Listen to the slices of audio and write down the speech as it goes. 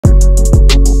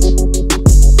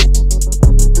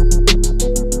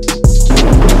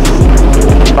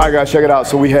Alright guys, check it out.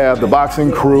 So we have the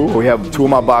boxing crew. We have two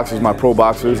of my boxers, my pro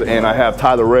boxers, and I have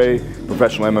Tyler Ray,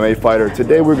 professional MMA fighter.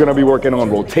 Today we're gonna be working on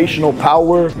rotational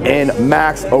power and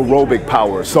max aerobic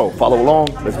power. So follow along,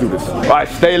 let's do this. All right,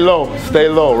 stay low,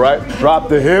 right? Drop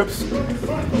the hips,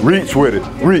 reach with it,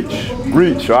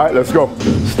 reach, all right, let's go.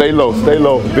 Stay low,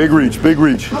 big reach.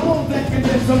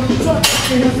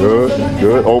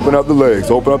 Good, open up the legs,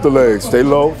 stay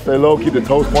low, keep the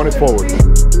toes pointed forward.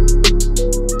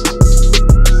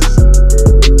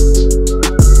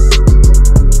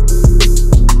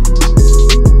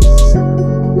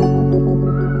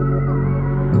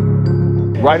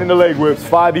 Right in the leg whips,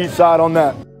 5 each side on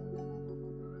that.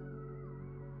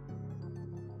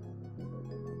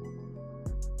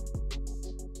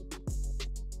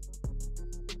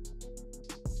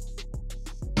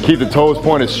 Keep the toes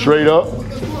pointed straight up.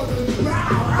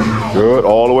 Good,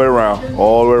 all the way around.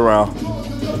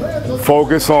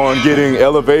 Focus on getting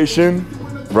elevation,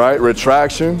 right,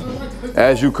 retraction.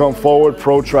 As you come forward,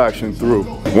 protraction through.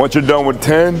 Once you're done with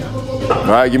 10, all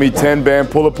right, give me 10 band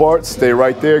pull aparts. Stay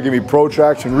right there, give me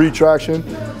protraction, retraction,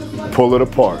 pull it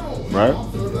apart, right?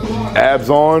 Abs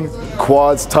on,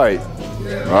 quads tight.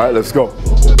 All right, let's go.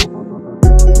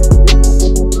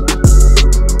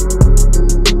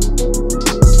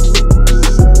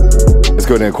 Let's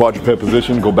go in quadruped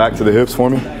position, go back to the hips for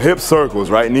me. Hip circles,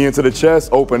 right? Knee into the chest,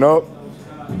 open up.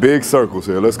 Big circles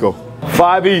here, let's go.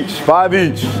 5 each.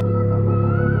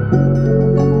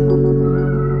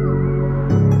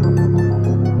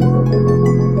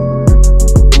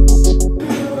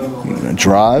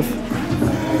 Drive,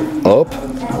 up,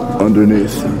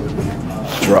 underneath.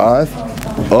 Drive,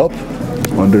 up,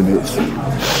 underneath.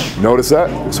 Notice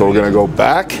that? So we're gonna go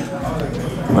back,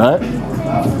 right?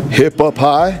 Hip up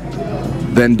high,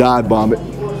 then dive bomb it.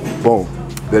 Boom.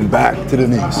 Then back to the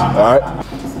knees, all right?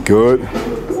 Good.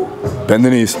 Bend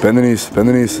the knees.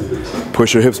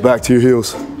 Push your hips back to your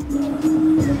heels.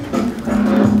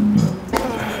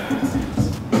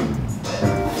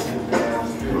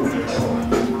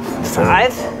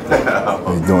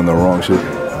 He's doing the wrong shit.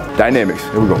 Dynamics,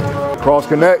 here we go. Cross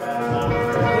connect.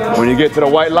 When you get to the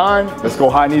white line, let's go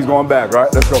high knees going back, right?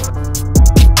 Let's go.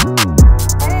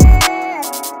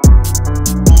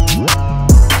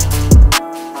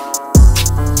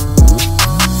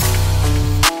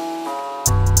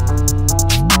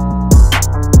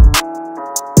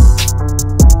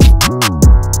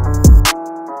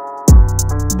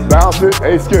 Bounce it,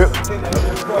 hey skip.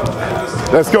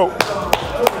 Let's go.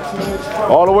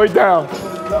 All the way down.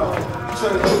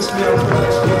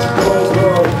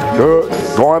 Good.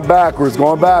 Going backwards.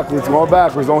 Don't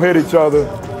hit each other.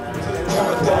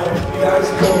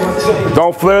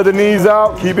 Don't flare the knees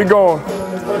out. Keep it going.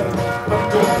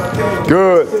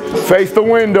 Good. Face the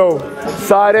window.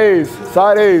 Side A's.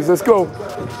 Let's go.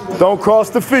 Don't cross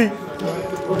the feet.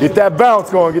 Get that bounce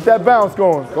going.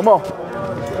 Come on.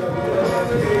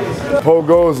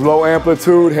 Pogos, low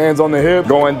amplitude, hands on the hip,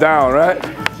 going down, right?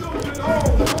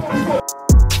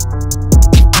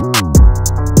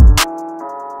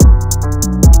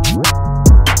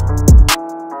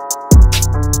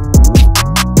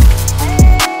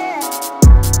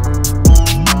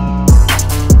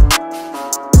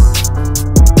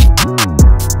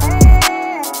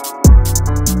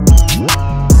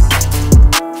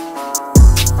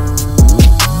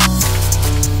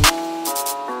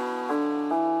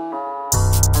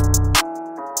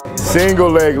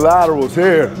 Single leg laterals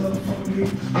here.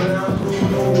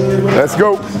 Let's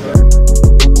go.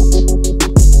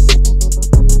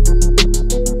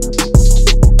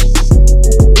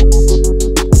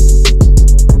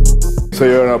 So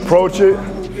you're gonna approach it,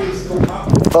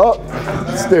 up,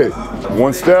 stick.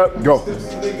 1 step, go.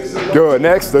 Good,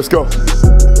 next, let's go.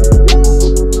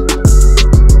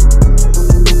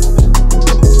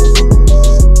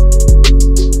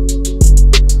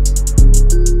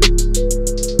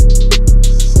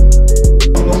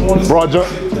 Broad jump.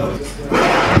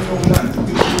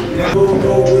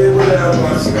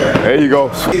 There you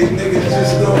go.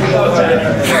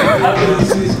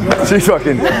 She's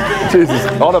fucking, Jesus.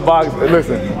 All the boxers,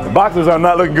 listen, the boxers are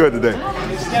not looking good today.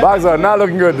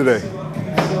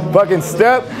 Fucking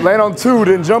step, land on 2,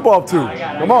 then jump off 2.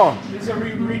 Come on.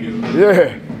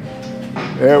 Yeah.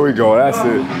 There we go, that's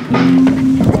it.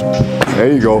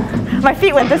 There you go. My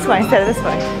feet went this way instead of this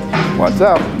way. Watch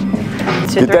out.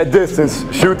 Get that distance,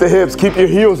 shoot the hips, keep your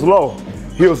heels low.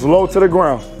 Heels low to the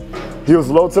ground,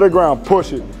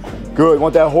 push it. Good,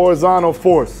 want that horizontal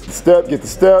force. Step, get the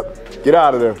step, get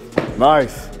out of there.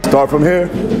 Nice. Start from here.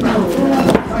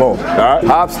 Boom, all right.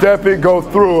 Hop, step it, go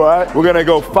through, all right? We're gonna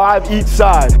go 5 each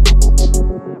side.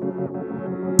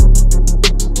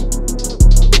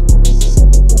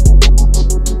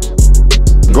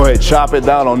 Go ahead, chop it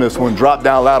down on this one. Drop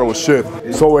down lateral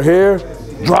shift. So we're here,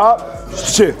 drop,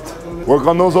 shift. Work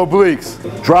on those obliques.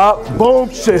 Drop, boom,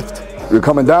 shift. You're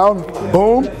coming down,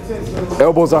 boom.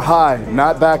 Elbows are high,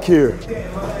 not back here.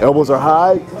 Elbows are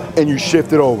high, and you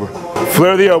shift it over.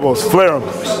 Flare the elbows, flare them.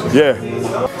 Yeah.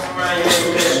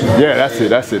 Yeah, that's it,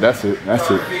 that's it, that's it,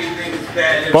 that's it.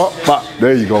 Bump, bop.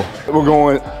 There you go. We're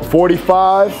going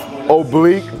 45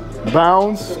 oblique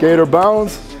bounds, skater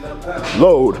bounds.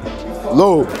 Load,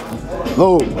 load,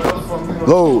 load,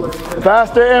 load.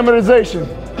 Faster amortization.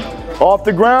 Off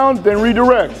the ground, then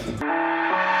redirect.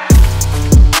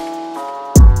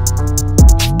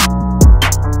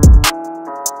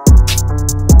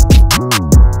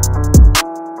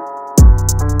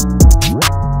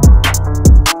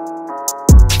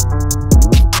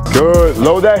 Good.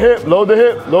 Load that hip, load the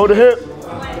hip, load the hip.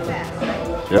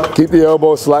 Yeah. Keep the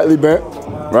elbow slightly bent,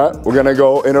 right? We're gonna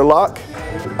go interlock.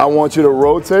 I want you to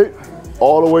rotate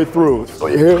all the way through. So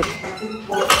you're here.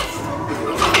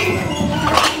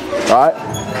 All right,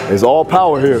 it's all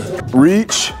power here.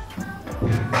 Reach,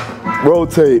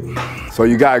 rotate. So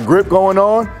you got grip going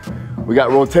on, we got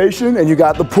rotation, and you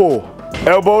got the pull.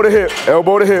 Elbow to hip,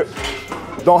 elbow to hip.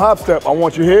 Don't hop step, I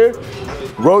want you here.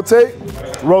 Rotate,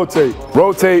 rotate,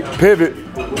 rotate, pivot,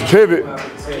 pivot,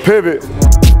 pivot.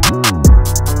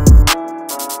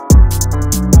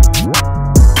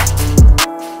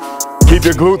 Keep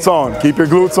your glutes on, keep your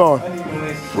glutes on.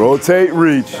 Rotate,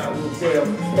 reach.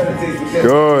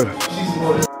 Good.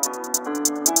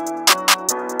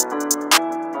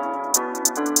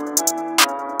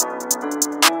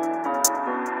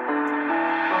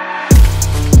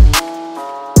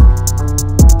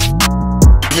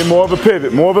 Give me more of a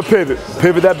pivot, more of a pivot.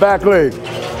 Pivot that back leg.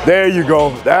 There you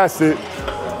go, that's it.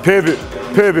 Pivot,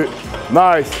 pivot,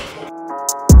 nice.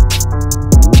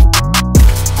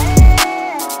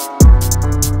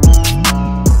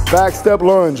 Back step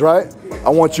lunge, right? I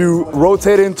want you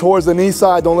rotating towards the knee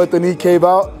side. Don't let the knee cave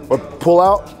out or pull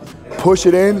out. Push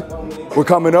it in. We're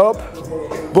coming up.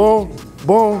 Boom,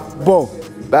 boom, boom.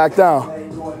 Back down.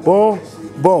 Boom,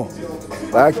 boom.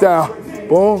 Back down.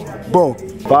 Boom, boom.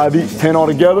 5 each, 10 all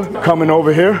together. Coming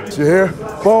over here. So here.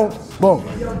 Boom, boom,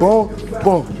 boom,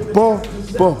 boom, boom,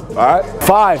 boom. All right.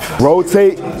 5.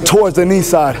 Rotate towards the knee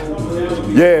side.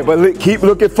 Yeah, but keep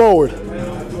looking forward.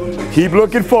 Keep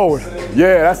looking forward.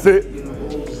 Yeah, that's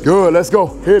it. Good, let's go,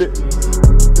 hit it.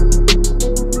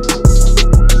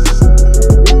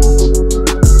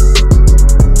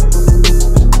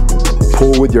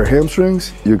 Pull with your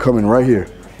hamstrings, you're coming right here.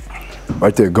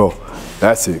 Right there, go.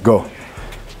 That's it, go,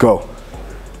 go,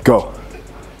 go,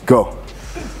 go.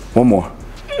 One more,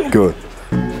 good.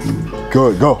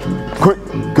 Good, go, quick,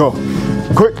 go,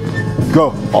 quick,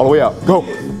 go. All the way out, go.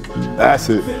 That's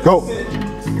it, go,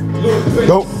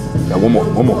 go. Yeah, one more,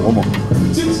 one more, one more.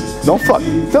 Don't fuck.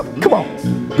 Come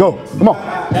on. Go. Come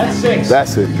on. That's 6.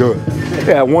 That's it. Good.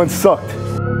 Yeah, one sucked.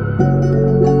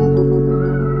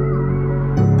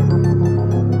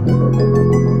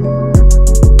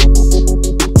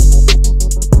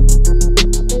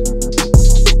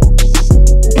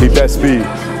 Keep that speed.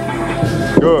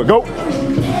 Good. Go.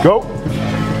 Go.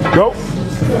 Go.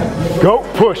 Go.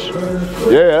 Push.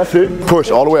 Yeah, that's it. Push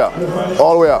all the way out.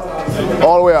 All the way out.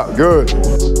 All the way out. Good.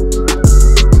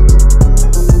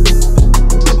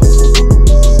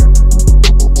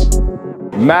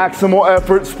 Maximal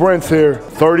effort sprints here,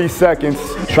 30 seconds.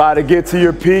 Try to get to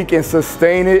your peak and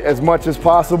sustain it as much as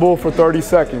possible for 30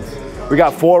 seconds. We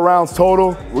got 4 rounds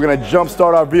total. We're gonna jump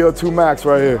start our VO2 max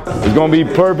right here. It's gonna be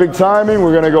perfect timing.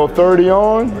 We're gonna go 30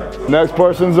 on. Next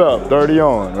person's up, 30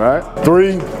 on, right?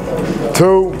 3,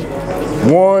 2,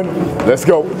 1, let's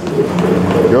go.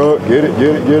 Good, get it,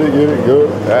 get it, get it, get it, good.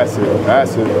 That's it,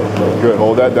 that's it. Good,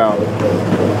 hold that down.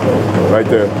 Right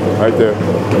there, right there.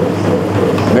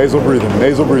 Nasal breathing,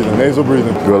 nasal breathing, nasal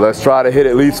breathing. Good, let's try to hit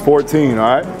at least 14,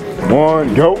 all right?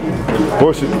 1, go.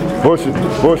 Push it, push it,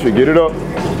 push it. Get it up,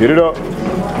 get it up.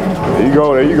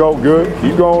 There you go, good.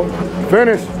 Keep going.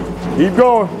 Finish, keep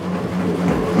going.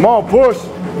 Come on, push,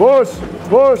 push,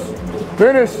 push.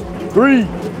 Finish, 3,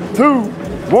 2,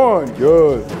 1,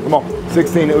 good. Come on,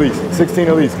 16 at least, 16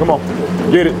 at least, come on.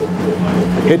 Get it,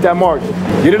 hit that mark.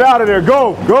 Get it out of there,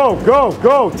 go, go, go,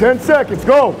 go. 10 seconds,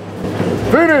 go.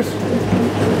 Finish.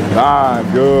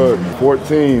 9, good.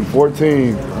 14,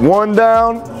 14. 1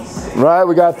 down, right?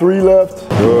 We got 3 left.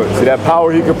 Good. See that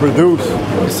power he can produce.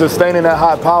 Sustaining that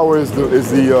high power is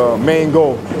the main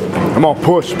goal. Come on,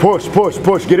 push, push, push,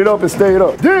 push. Get it up and stay it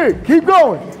up. Dig, keep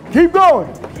going, keep going.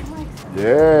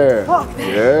 Yeah,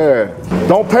 yeah.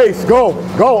 Don't pace, go,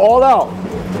 go, all out.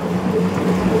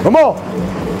 Come on.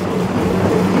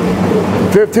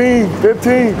 15,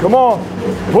 15, come on.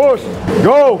 push,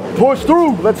 go, push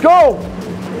through, let's go.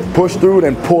 Push through,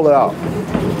 then pull it out.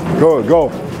 Good, go,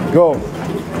 go.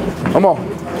 Come on,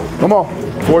 come on.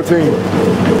 14,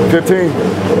 15,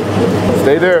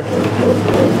 stay there.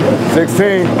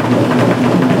 16.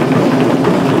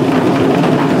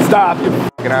 Stop, you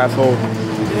fucking asshole.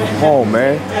 Come on,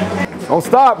 man. Don't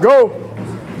stop, go.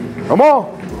 Come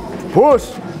on, push.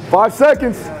 5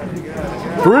 seconds.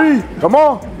 3, come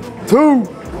on. 2.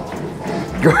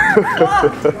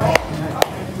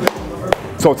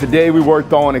 So today we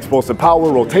worked on explosive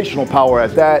power, rotational power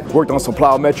at that, worked on some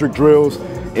plyometric drills,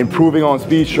 improving on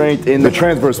speed strength in the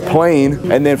transverse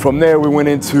plane, and then from there we went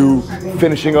into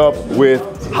finishing up with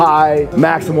high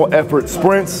maximal effort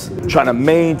sprints, trying to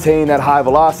maintain that high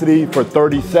velocity for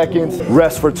 30 seconds,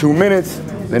 rest for 2 minutes,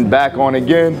 then back on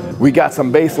again. We got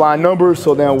some baseline numbers,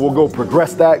 so then we'll go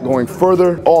progress that going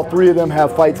further. All 3 of them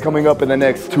have fights coming up in the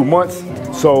next 2 months,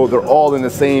 so they're all in the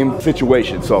same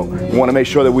situation. So we want to make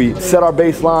sure that we set our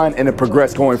baseline and then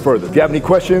progress going further. If you have any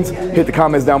questions, hit the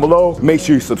comments down below. Make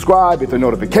sure you subscribe, hit the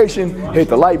notification, hit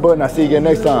the like button. I'll see you again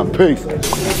next time.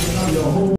 Peace.